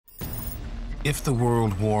If the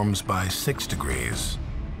world warms by 6 degrees,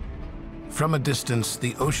 from a distance,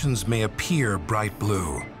 the oceans may appear bright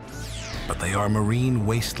blue, but they are marine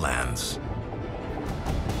wastelands.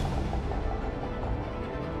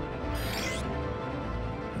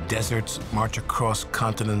 Deserts march across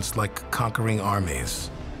continents like conquering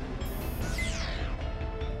armies.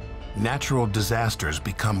 Natural disasters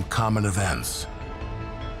become common events.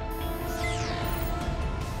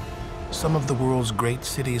 Some of the world's great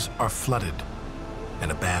cities are flooded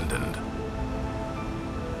and abandoned.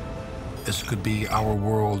 This could be our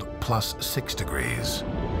world plus 6 degrees.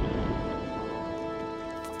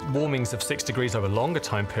 Warmings of 6 degrees over longer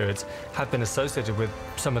time periods have been associated with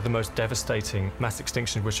some of the most devastating mass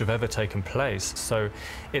extinctions which have ever taken place. So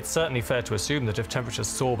it's certainly fair to assume that if temperatures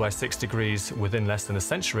soar by 6 degrees within less than a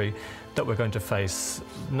century, that we're going to face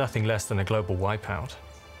nothing less than a global wipeout.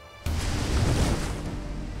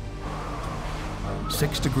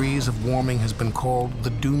 6 degrees of warming has been called the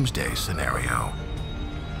doomsday scenario.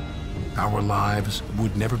 Our lives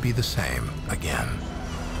would never be the same again.